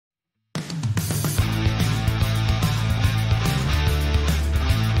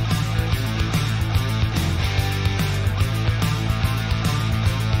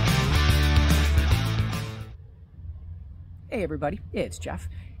Hey everybody, it's Jeff,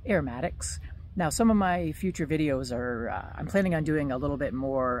 Aromatics. Now some of my future videos are, I'm planning on doing a little bit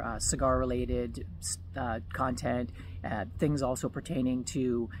more cigar related content, things also pertaining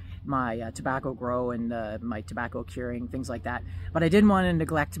to my tobacco grow and my tobacco curing, things like that. But I didn't want to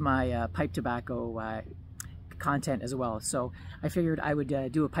neglect my pipe tobacco content as well. So I figured I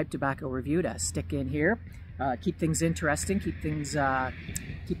would do a pipe tobacco review to stick in here, keep things interesting, keep the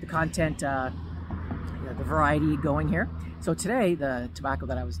content, the variety going here. So today, the tobacco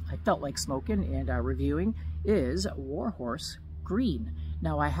that I felt like smoking and reviewing is Warhorse Green.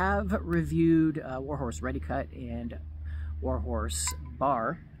 Now I have reviewed Warhorse Ready Cut and Warhorse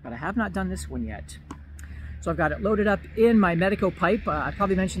Bar, but I have not done this one yet. So I've got it loaded up in my Medico pipe. I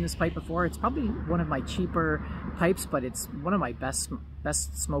probably mentioned this pipe before. It's probably one of my cheaper pipes, but it's one of my best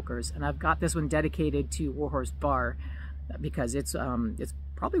smokers. And I've got this one dedicated to Warhorse Bar because it's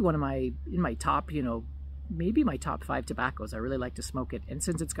probably one of my top, maybe my top 5 tobaccos. I really like to smoke it, and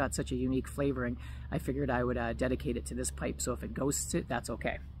since it's got such a unique flavoring, I figured I would dedicate it to this pipe. So if it ghosts it, that's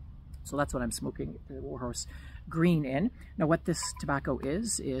okay. So that's what I'm smoking the Warhorse Green in. Now what this tobacco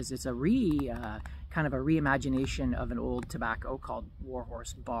is it's a kind of a reimagination of an old tobacco called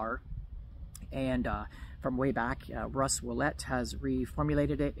Warhorse Bar, and from way back, Russ Willett has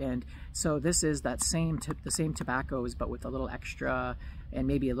reformulated it, and so this is that the same tobaccos, but with a little extra and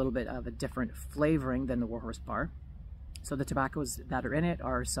maybe a little bit of a different flavoring than the Warhorse Bar. So the tobaccos that are in it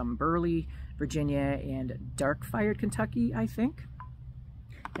are some Burley, Virginia, and dark-fired Kentucky, I think,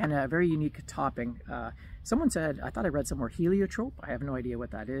 and a very unique topping. Someone said, I thought I read somewhere heliotrope. I have no idea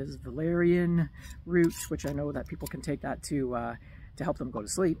what that is. Valerian roots, which I know that people can take that to help them go to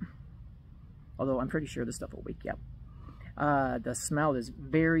sleep. Although I'm pretty sure this stuff will wake you up. The smell is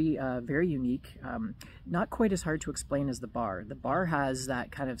very, very unique. Not quite as hard to explain as the bar. The bar has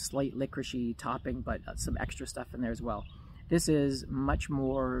that kind of slight licoricey topping, but some extra stuff in there as well. This is much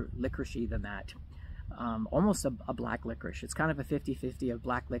more licoricey than that. Almost a black licorice. It's kind of a 50-50 of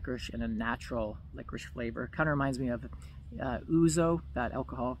black licorice and a natural licorice flavor. Kind of reminds me of ouzo, that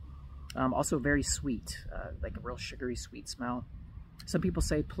alcohol. Also very sweet, like a real sugary sweet smell. Some people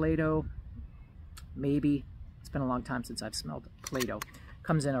say Play-Doh. Maybe. It's been a long time since I've smelled Play-Doh.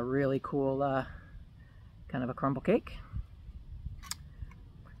 Comes in a really cool kind of a crumble cake.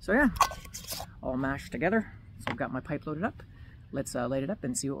 So yeah, all mashed together. So I've got my pipe loaded up. Let's light it up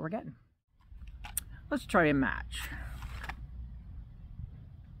and see what we're getting. Let's try a match.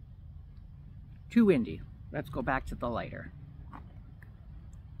 Too windy. Let's go back to the lighter.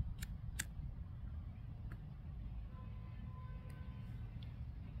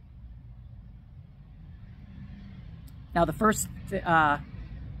 Now the first thing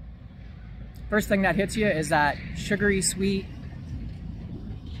that hits you is that sugary sweet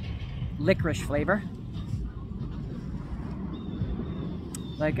licorice flavor.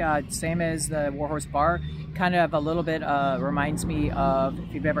 Like same as the Warhorse Bar, kind of a little bit reminds me of,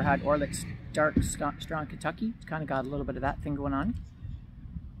 if you've ever had Orlick's Dark Strong Kentucky. It's kind of got a little bit of that thing going on.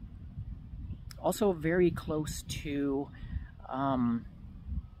 Also very close to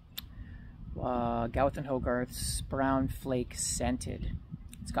Gowth and Hogarth's Brown Flake Scented.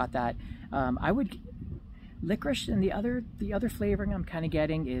 It's got that. Licorice, and the other flavoring I'm kind of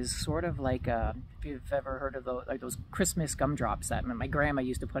getting is sort of like if you've ever heard of those Christmas gumdrops that my grandma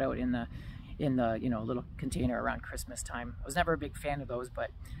used to put out in the little container around Christmas time. I was never a big fan of those,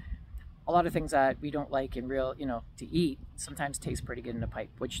 but a lot of things that we don't like in real to eat sometimes taste pretty good in a pipe,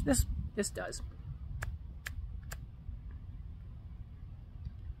 which this does.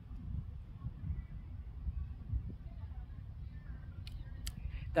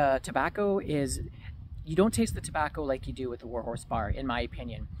 The tobacco is, you don't taste the tobacco like you do with the Warhorse Bar, in my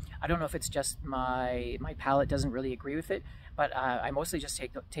opinion. I don't know if it's just my palate doesn't really agree with it, but I mostly just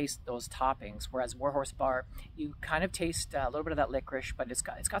taste those toppings, whereas Warhorse Bar, you kind of taste a little bit of that licorice, but it's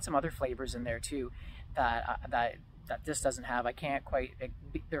got some other flavors in there too that this doesn't have. I can't quite,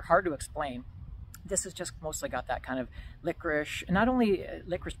 they're hard to explain. This has just mostly got that kind of licorice, and not only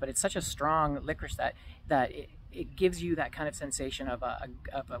licorice, but it's such a strong licorice that it gives you that kind of sensation of a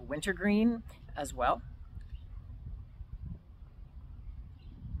wintergreen as well.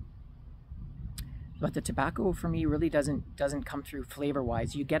 But the tobacco for me really doesn't come through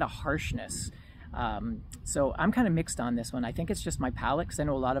flavor-wise. You get a harshness. So I'm kind of mixed on this one. I think it's just my palate, because I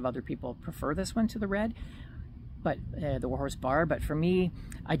know a lot of other people prefer this one to the red, but the Warhorse Bar. But for me,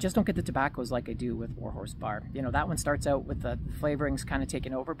 I just don't get the tobaccos like I do with Warhorse Bar. That one starts out with the flavorings kind of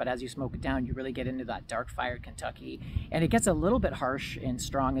taking over, but as you smoke it down, you really get into that dark-fired Kentucky, and it gets a little bit harsh and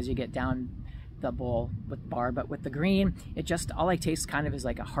strong as you get down the bowl with bar, but with the green, it just, all I taste kind of is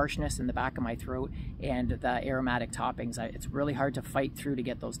like a harshness in the back of my throat and the aromatic toppings. It's really hard to fight through to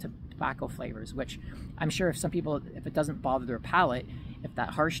get those tobacco flavors, which I'm sure if some people, if it doesn't bother their palate, if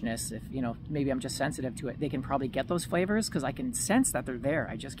that harshness, if, you know, maybe I'm just sensitive to it, they can probably get those flavors because I can sense that they're there.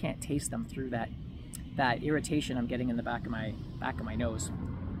 I just can't taste them through that irritation I'm getting in the back of my nose.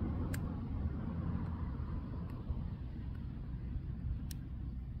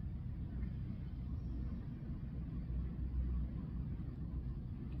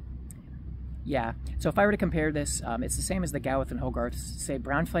 Yeah, so if I were to compare this, it's the same as the Gowith and Hogarth. Say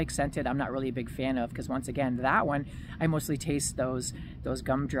brown flake scented, I'm not really a big fan of, because once again, that one, I mostly taste those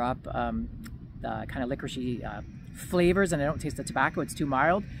gumdrop, kind of licoricey flavors, and I don't taste the tobacco, it's too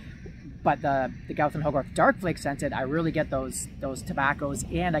mild. But the Gowith and Hogarth dark flake scented, I really get those tobaccos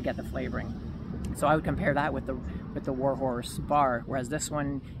and I get the flavoring. So I would compare that with the Warhorse bar, whereas this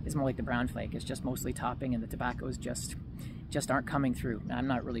one is more like the brown flake. It's just mostly topping and the tobaccos just aren't coming through. I'm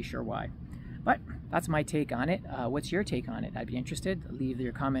not really sure why. But that's my take on it. What's your take on it? I'd be interested. Leave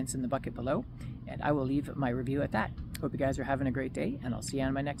your comments in the bucket below, and I will leave my review at that. Hope you guys are having a great day, and I'll see you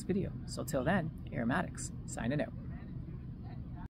on my next video. So till then, Aromatics, signing out.